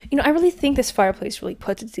I really think this fireplace really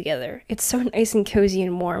puts it together. It's so nice and cozy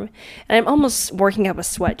and warm. And I'm almost working up a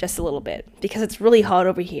sweat just a little bit because it's really hot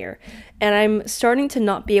over here. And I'm starting to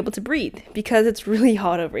not be able to breathe because it's really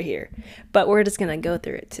hot over here. But we're just going to go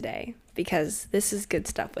through it today because this is good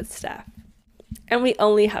stuff with Steph. And we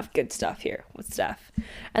only have good stuff here with Steph.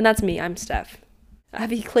 And that's me. I'm Steph.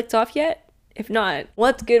 Have you clicked off yet? If not,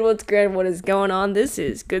 what's good, what's grand, what is going on? This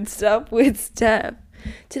is Good Stuff with Steph.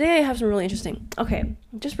 Today I have some really interesting. Okay,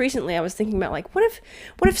 just recently I was thinking about what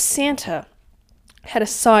if Santa had a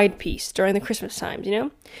side piece during the Christmas times,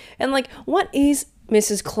 And what is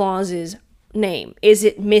Mrs. Claus's name? Is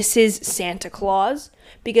it Mrs. Santa Claus?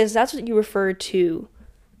 Because that's what you refer to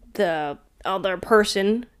the other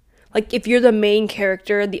person. Like if you're the main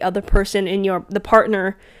character, the other person in your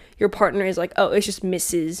partner is like, oh, it's just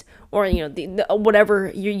Mrs. or the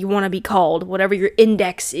whatever you want to be called, whatever your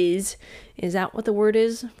index is. Is that what the word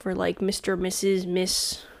is for Mr., Mrs.,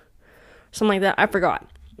 Miss, something like that? I forgot.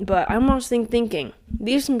 But I'm almost thinking,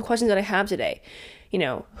 these are some questions that I have today.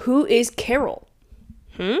 Who is Carol?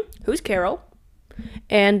 Who's Carol?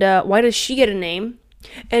 And why does she get a name?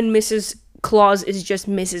 And Mrs. Claus is just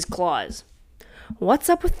Mrs. Claus. What's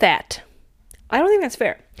up with that? I don't think that's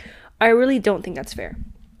fair. I really don't think that's fair.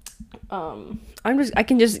 I'm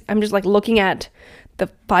just looking at the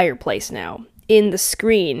fireplace now in the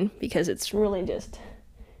screen because it's really just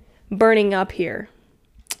burning up here.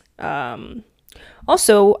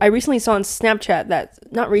 Also, I recently saw on Snapchat that,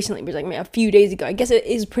 not recently, but a few days ago, I guess it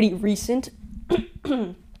is pretty recent,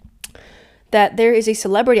 that there is a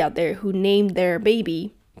celebrity out there who named their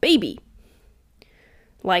baby,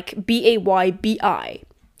 like B-A-Y-B-I.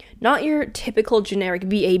 Not your typical generic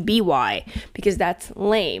B-A-B-Y, because that's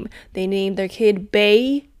lame. They named their kid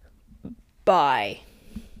Bay-Bye.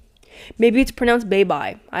 Maybe it's pronounced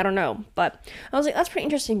Bay-Bye. I don't know. But I was like, that's pretty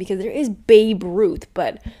interesting because there is Babe Ruth,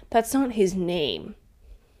 but that's not his name.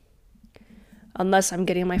 Unless I'm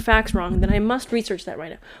getting my facts wrong, then I must research that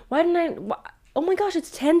right now. Oh my gosh,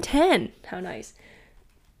 it's 10:10. How nice.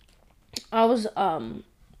 I was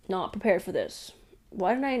not prepared for this.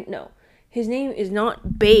 Why didn't I know? His name is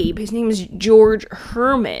not Babe. His name is George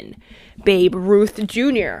Herman Babe Ruth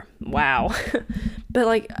Jr. Wow. But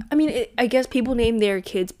I guess people name their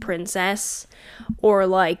kids Princess or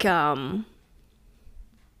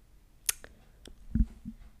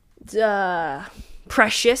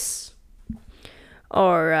Precious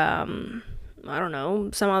or I don't know,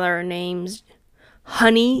 some other names,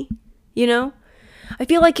 Honey, I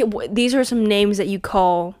feel like these are some names that you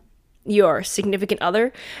call your significant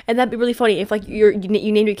other, and that'd be really funny if you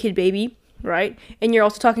named your kid Baby, right? And you're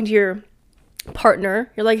also talking to your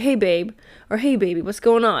partner, you're like, hey babe, or hey baby, what's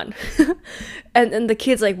going on? and the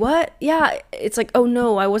kid's like, what? Yeah, it's like, oh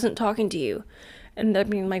no, I wasn't talking to you. And they're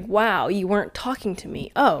being like, wow, you weren't talking to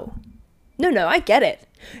me. Oh, no, I get it.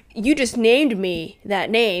 You just named me that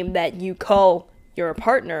name that you call your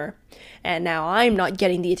partner, and now I'm not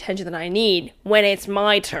getting the attention that I need when it's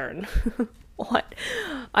my turn. What?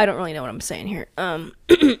 I don't really know what I'm saying here.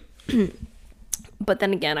 But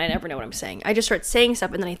then again, I never know what I'm saying. I just start saying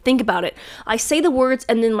stuff and then I think about it. I say the words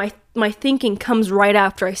and then my thinking comes right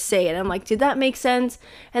after I say it. I'm like, did that make sense?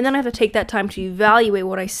 And then I have to take that time to evaluate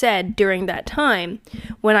what I said during that time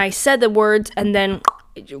when I said the words, and then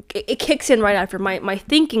it kicks in right after. My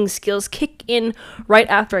thinking skills kick in right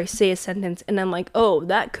after I say a sentence, and I'm like, oh,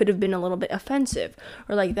 that could have been a little bit offensive,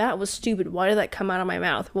 or that was stupid. Why did that come out of my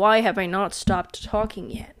mouth? Why have I not stopped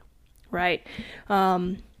talking yet? Right?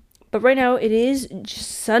 But right now it is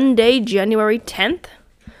Sunday, January 10th.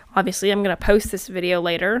 Obviously, I'm going to post this video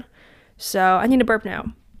later, so I need to burp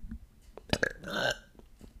now.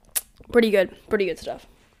 Pretty good stuff.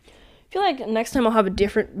 I feel like next time I'll have a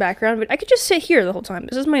different background, but I could just sit here the whole time.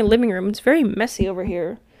 This is my living room. It's very messy over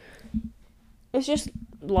here. It's just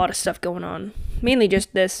a lot of stuff going on. Mainly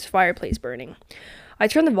just this fireplace burning. I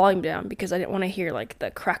turned the volume down because I didn't want to hear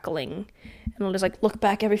the crackling. And I'll just look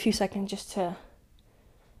back every few seconds just to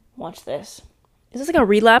watch this. Is this a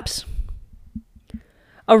relapse?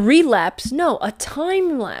 A relapse? No, a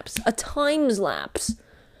time lapse. A times lapse.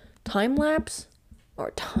 Time lapse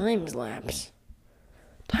or times lapse?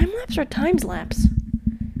 Time lapse or times lapse?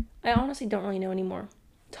 I honestly don't really know anymore.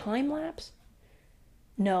 Time lapse?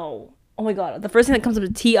 No. Oh my god. The first thing that comes up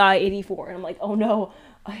is TI-84, and I'm like, oh no.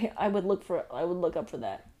 I would look up for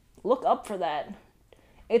that. Look up for that.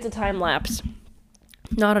 It's a time lapse,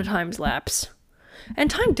 not a times lapse. And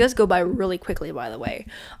time does go by really quickly, by the way.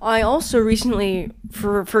 I also recently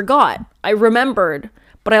forgot. I remembered,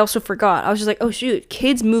 but I also forgot. I was just like, oh shoot,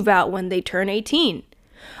 kids move out when they turn 18.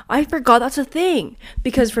 I forgot that's a thing.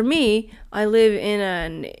 Because for me, I live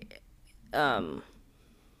in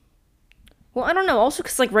Well, I don't know. Also,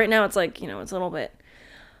 because like right now it's like it's a little bit.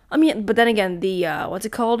 I mean, but then again, the what's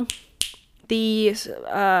it called? The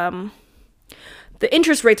the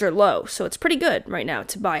interest rates are low, so it's pretty good right now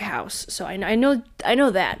to buy a house. So I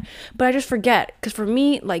know that, but I just forget because for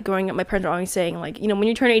me, like growing up, my parents are always saying like, when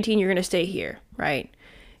you turn 18, you're gonna stay here, right?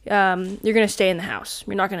 You're gonna stay in the house.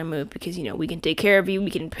 You're not gonna move because we can take care of you.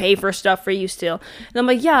 We can pay for stuff for you still. And I'm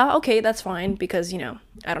like, yeah, okay, that's fine because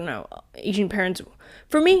I don't know, Asian parents.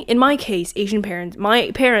 For me, in my case, Asian parents,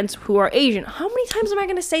 my parents who are Asian. How many times am I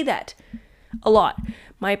gonna say that? A lot.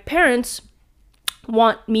 My parents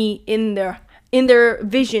want me in their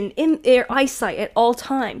vision, in their eyesight at all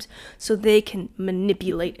times, so they can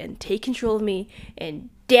manipulate and take control of me, and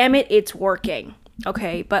damn it, it's working.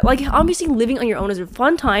 Okay, but like obviously living on your own is a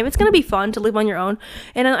fun time. It's gonna be fun to live on your own,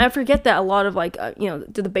 and I forget that a lot of like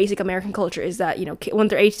the basic American culture is that when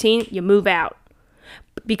they're 18 you move out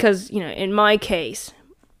because in my case,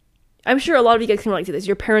 I'm sure a lot of you guys can relate to this.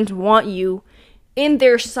 Your parents want you in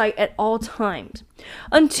their sight at all times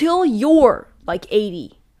until you're like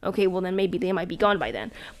 80. Okay, well then maybe they might be gone by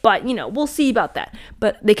then. But we'll see about that.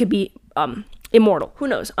 But they could be immortal. Who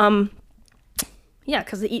knows? Yeah,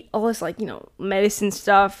 because they eat all this like medicine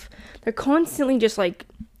stuff. They're constantly just like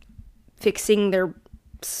fixing their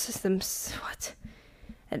systems. What?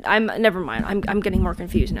 And never mind. I'm getting more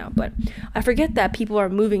confused now. But I forget that people are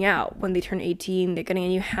moving out when they turn 18. They're getting a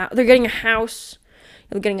new house. They're getting a house.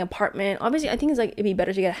 They're getting an apartment. Obviously, I think it's like it'd be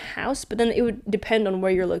better to get a house, but then it would depend on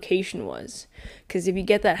where your location was. Because if you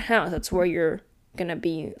get that house, that's where you're gonna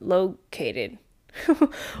be located.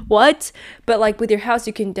 What? But like with your house,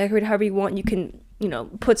 you can decorate however you want. You can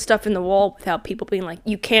put stuff in the wall without people being like,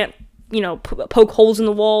 you can't poke holes in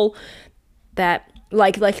the wall. That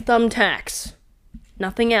like thumbtacks.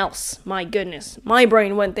 Nothing else. My goodness, my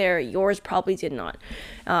brain went there. Yours probably did not.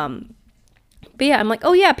 But yeah, I'm like,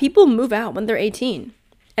 oh yeah, people move out when they're 18.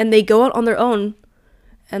 And they go out on their own,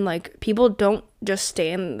 and like people don't just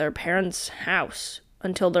stay in their parents' house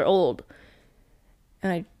until they're old.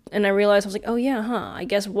 And I realized I was like, oh yeah, huh? I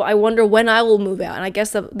guess I wonder when I will move out. And I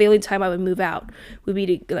guess the only time I would move out would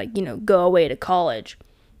be to like go away to college,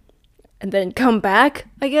 and then come back.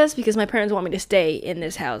 I guess because my parents want me to stay in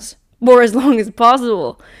this house for as long as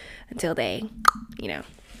possible until they,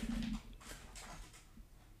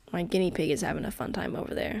 my guinea pig is having a fun time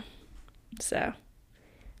over there. So.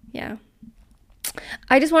 Yeah.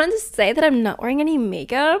 I just wanted to say that I'm not wearing any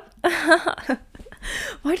makeup.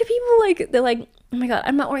 Why do people they're like, oh my god,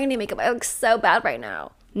 I'm not wearing any makeup. I look so bad right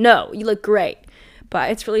now. No, you look great.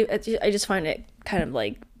 But it's really, I just find it kind of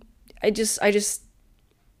like, I just I just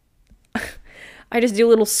do a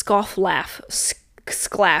little scoff laugh,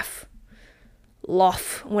 sclaff,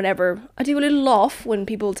 laugh, whenever. I do a little laugh when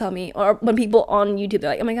people tell me, or when people on YouTube, they're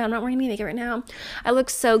like, oh my god, I'm not wearing any makeup right now. I look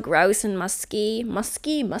so gross and musty.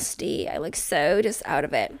 I look so just out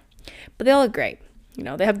of it. But they all look great.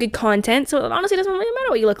 They have good content, so it honestly doesn't really matter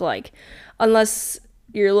what you look like. Unless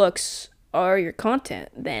your looks are your content,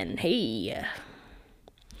 then hey.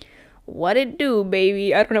 What it do,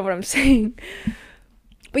 baby? I don't know what I'm saying.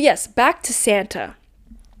 But yes, back to Santa.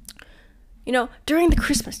 During the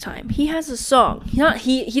Christmas time, he has a song.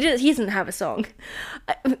 He doesn't have a song.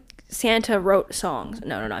 Santa wrote songs.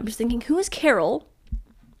 No. I'm just thinking, who is Carol?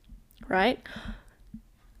 Right?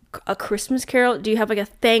 A Christmas Carol? Do you have like a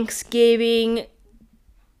Thanksgiving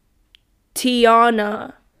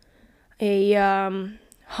Tiana? A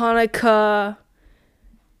Hanukkah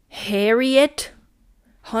Harriet?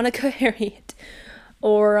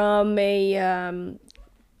 Or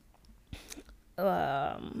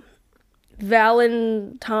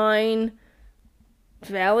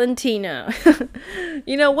Valentina.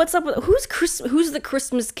 What's up with who's the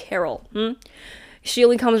Christmas Carol? She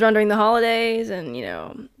only comes around during the holidays,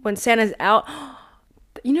 and when Santa's out,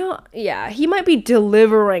 yeah, he might be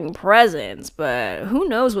delivering presents, but who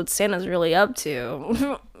knows what Santa's really up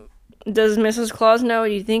to. Does Mrs. Claus know?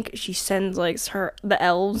 Do you think she sends the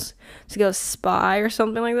elves to go spy or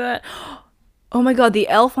something like that? Oh my god, the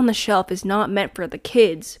elf on the shelf is not meant for the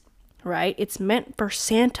kids, right? It's meant for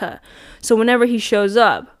Santa. So whenever he shows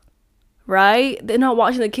up, right? They're not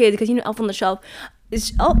watching the kids because Elf on the Shelf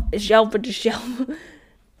is Elf on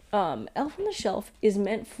the Shelf is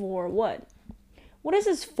meant for what? What is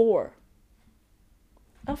this for?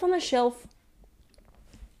 Elf on the Shelf.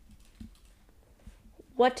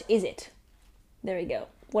 What is it? There we go.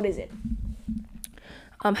 What is it?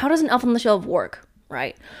 How does an Elf on the Shelf work,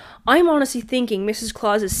 right? I'm honestly thinking Mrs.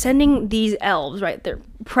 Claus is sending these elves, right, their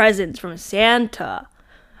presents from Santa,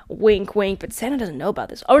 wink, wink, but Santa doesn't know about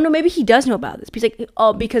this. Oh no, maybe he does know about this. He's like,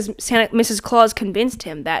 oh, because Mrs. Claus convinced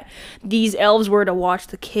him that these elves were to watch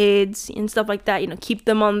the kids and stuff like that. Keep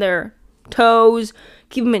them on their toes,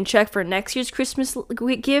 keep them in check for next year's Christmas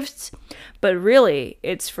gifts. But really,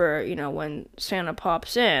 it's for when Santa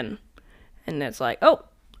pops in, and it's like, oh,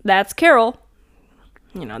 that's Carol.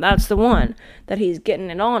 That's the one that he's getting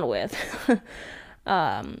it on with.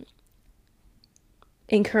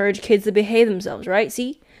 Encourage kids to behave themselves, right?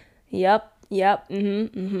 See? Yep,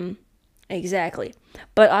 exactly.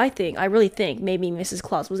 But I really think maybe Mrs.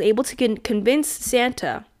 Claus was able to convince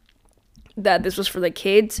Santa that this was for the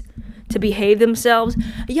kids to behave themselves.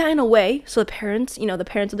 Yeah, in a way. So the parents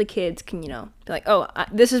of the kids can, be like, oh,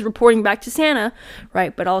 this is reporting back to Santa,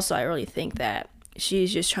 right? But also I really think that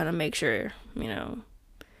she's just trying to make sure,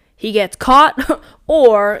 he gets caught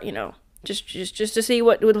or, just to see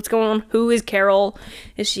what's going on. Who is Carol?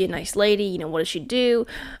 Is she a nice lady? What does she do?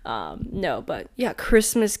 No, but yeah,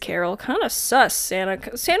 Christmas Carol, kind of sus.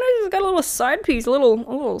 Santa's got a little side piece, a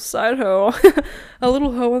little side hoe, a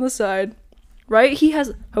little hoe on the side, right? He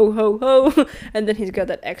has ho ho ho, and then he's got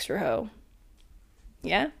that extra hoe.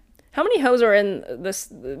 Yeah, how many hoes are in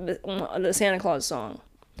the Santa Claus song?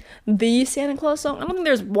 The Santa Claus song? I don't think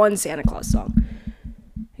there's one Santa Claus song.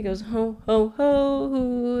 He goes, ho, ho, ho,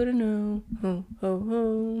 who would've known? Ho, ho, ho,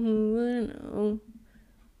 who would've known?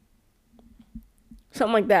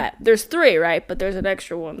 Something like that. There's 3, right? But there's an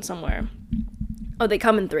extra one somewhere. Oh, they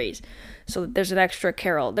come in 3s. So there's an extra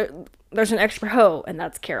Carol. There's an extra ho, and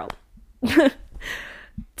that's Carol. Does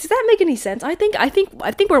that make any sense? I think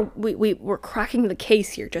we're cracking the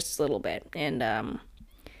case here just a little bit. And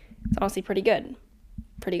it's honestly pretty good.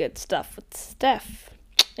 Pretty good stuff with Steph,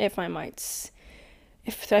 if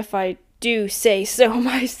I do say so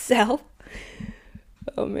myself.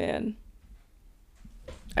 Oh man,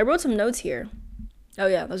 I wrote some notes here. Oh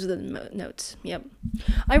yeah, those are the notes. Yep.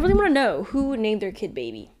 I really want to know who named their kid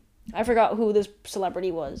Baby. I forgot who this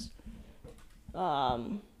celebrity was.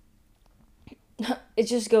 It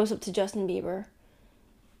just goes up to Justin Bieber.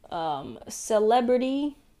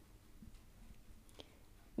 Celebrity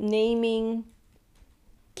naming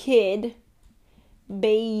kid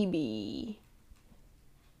Baby.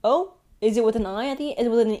 Oh, is it with an I at the end? Is it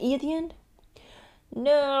with an E at the end?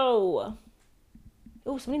 No.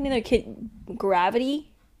 Oh, somebody named their kid Gravity.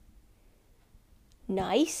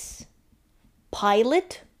 Nice.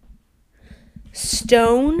 Pilot.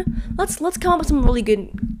 Stone. Let's come up with some really good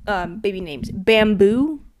baby names.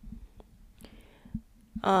 Bamboo.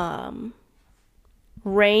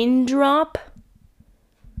 Raindrop.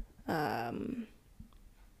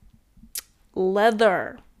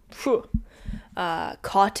 Leather. Phew.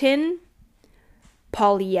 Cotton,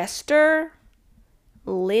 polyester,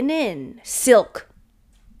 linen, silk.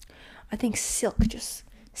 I think silk,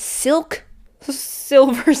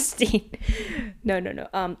 Silverstein.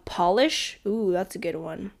 No. Polish. Ooh, that's a good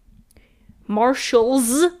one.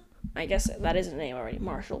 Marshalls. I guess that is a name already.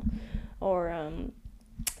 Marshall. Or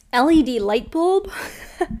LED light bulb.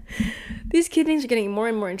 These kid names are getting more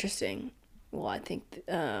and more interesting. Well, I think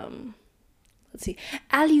let's see.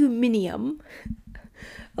 Aluminum.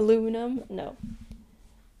 No.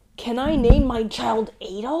 Can I name my child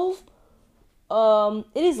Adolf?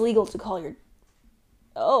 It is legal to call your...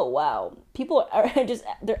 Oh, wow. People are just...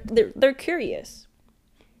 They're curious.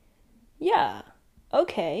 Yeah.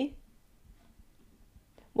 Okay.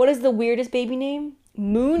 What is the weirdest baby name?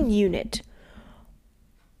 Moon Unit.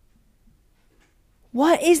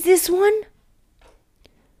 What is this one?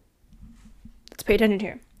 Let's pay attention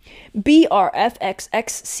here.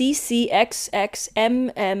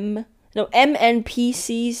 BRFXXCCXXMM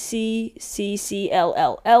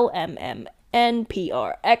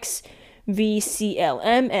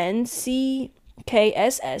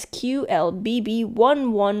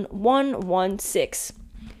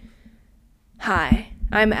Hi,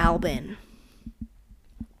 I'm Albin.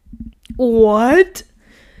 What?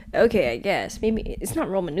 Okay, I guess. Maybe it's not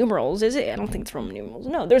Roman numerals, is it? I don't think it's Roman numerals.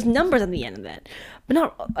 No, there's numbers at the end of that. But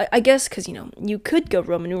not, I guess, because, you could go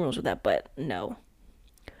Roman numerals with that, but no.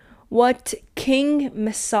 What King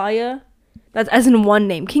Messiah? That's as in one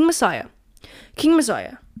name. King Messiah. King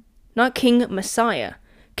Messiah. Not King Messiah.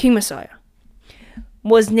 King Messiah.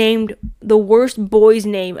 Was named the worst boy's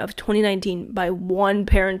name of 2019 by one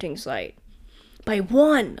parenting site. By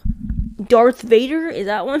one. Darth Vader? Is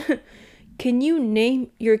that one? Can you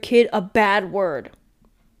name your kid a bad word?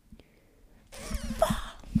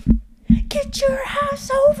 Get your ass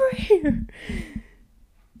over here.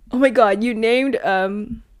 Oh my god, you named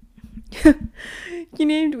you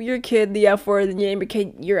named your kid the F word and you named your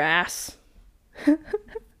kid your ass.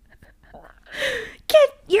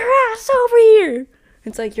 your ass over here.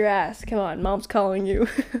 It's like, your ass. Come on, mom's calling you.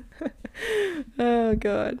 Oh,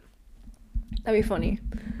 God. That'd be funny.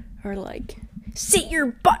 Or like, sit your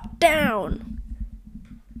butt down.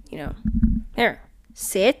 You know, there.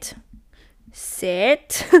 Sit.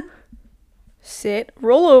 Sit. Sit.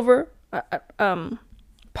 Roll over.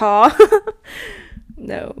 Paw.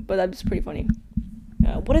 No, but that's pretty funny.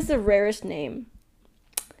 What is the rarest name?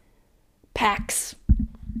 Pax.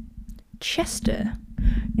 Chester.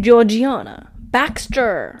 Georgiana.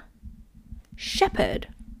 Baxter. Shepherd.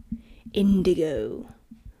 Indigo.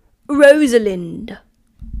 Rosalind.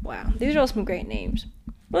 Wow, these are all some great names.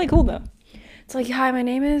 Really cool though. It's like, hi, my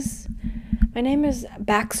name is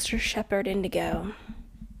Baxter Shepherd Indigo.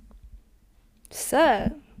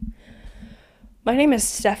 Sir, my name is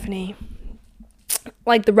Stephanie.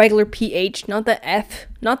 Like the regular PH, not the F,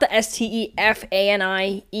 not the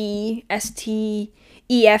STEFANIE, STEFANY.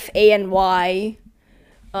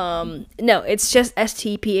 No, it's just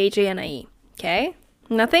STPHANIE. Okay?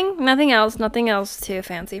 Nothing else too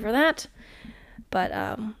fancy for that. But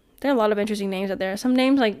there are a lot of interesting names out there. Some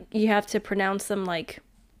names, like, you have to pronounce them, like,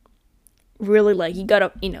 really, like, you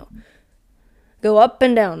gotta, go up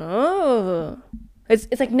and down. Oh.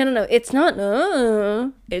 It's like, no, it's not,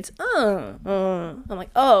 it's, I'm like,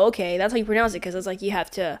 oh, okay, that's how you pronounce it, because it's like, you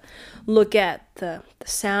have to look at the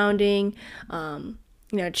sounding,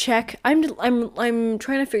 check. I'm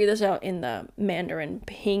trying to figure this out in the Mandarin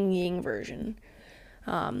Pinyin version.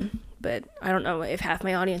 But I don't know if half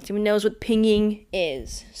my audience even knows what Pinyin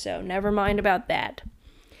is, so never mind about that.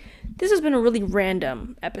 This has been a really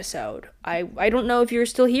random episode. I don't know if you're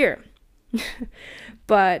still here,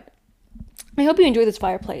 but I hope you enjoy this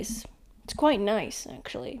fireplace. It's quite nice,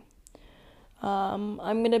 actually. I'm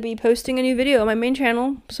going to be posting a new video on my main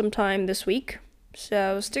channel sometime this week,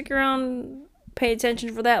 so stick around, pay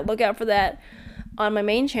attention for that, look out for that on my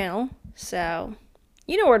main channel. So,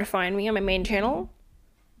 you know where to find me on my main channel.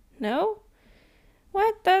 No?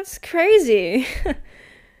 What? That's crazy.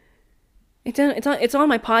 It's on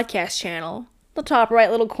my podcast channel. The top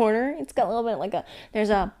right little corner. It's got a little bit like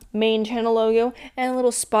there's a main channel logo and a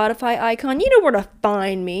little Spotify icon. You know where to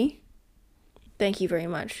find me. Thank you very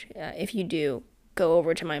much. If you do, go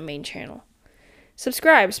over to my main channel.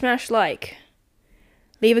 Subscribe, smash like.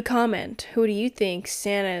 Leave a comment. Who do you think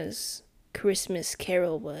Santa's Christmas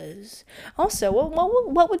Carol was? Also,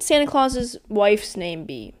 what would Santa Claus's wife's name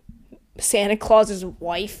be? Santa Claus's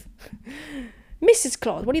wife? Mrs.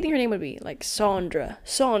 Claus. What do you think her name would be? Like Sandra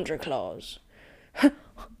Claus.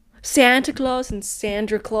 Santa Claus and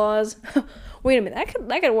Sandra Claus. Wait a minute,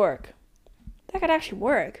 that could work. That could actually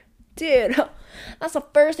work. Dude, that's the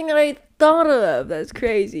first thing that I thought of. That's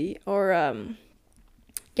crazy. Or,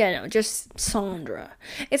 just Sandra.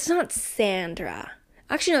 It's not Sandra.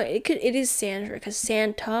 Actually, no, it is Sandra, because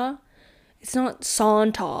Santa, it's not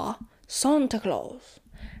Santa. Santa Claus.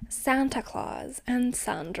 Santa Claus and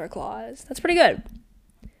Sandra Claus. That's pretty good.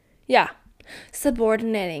 Yeah.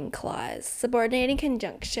 Subordinating clause. Subordinating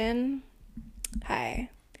conjunction. Hi.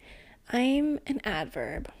 I'm an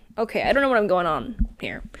adverb. Okay, I don't know what I'm going on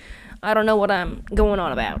here. I don't know what I'm going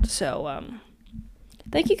on about. So,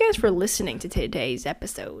 thank you guys for listening to today's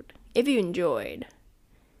episode. If you enjoyed,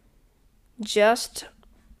 just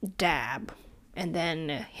dab and then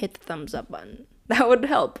hit the thumbs up button. That would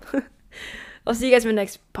help. I'll see you guys in my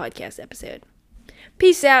next podcast episode.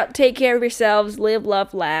 Peace out. Take care of yourselves. Live,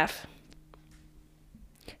 love, laugh.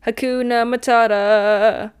 Hakuna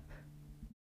Matata.